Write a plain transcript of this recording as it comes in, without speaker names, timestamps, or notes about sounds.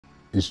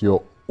is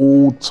your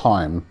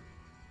all-time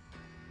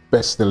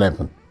best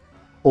 11?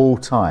 All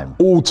time.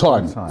 All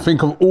time.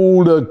 Think of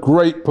all the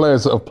great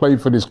players that have played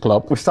for this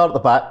club. We start at the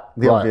back,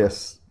 the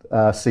obvious,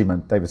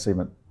 Seaman, David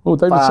Seaman. Oh,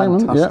 David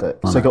Seaman, yeah.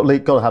 So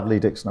you've got to have Lee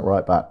Dixon at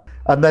right back.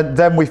 And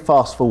then we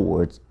fast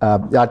forward.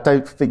 I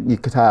don't think you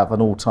could have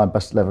an all-time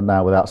best 11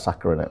 now without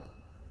Saka in it.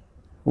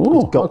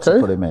 Ooh, You've got to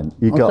put him in.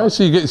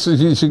 So you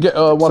get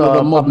one of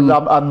the modern...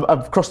 I'm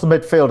across the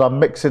midfield, I'm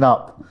mixing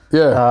up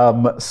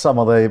some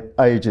of the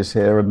ages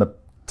here and the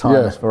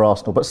times for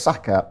Arsenal. But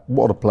Saka,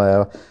 what a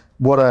player.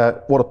 What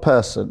a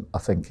person. I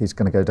think he's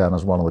going to go down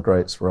as one of the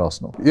greats for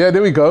Arsenal. Yeah,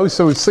 there we go.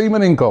 So it's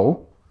Seaman in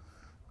goal,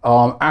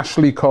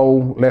 Ashley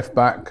Cole left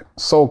back,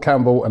 Sol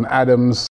Campbell and Adams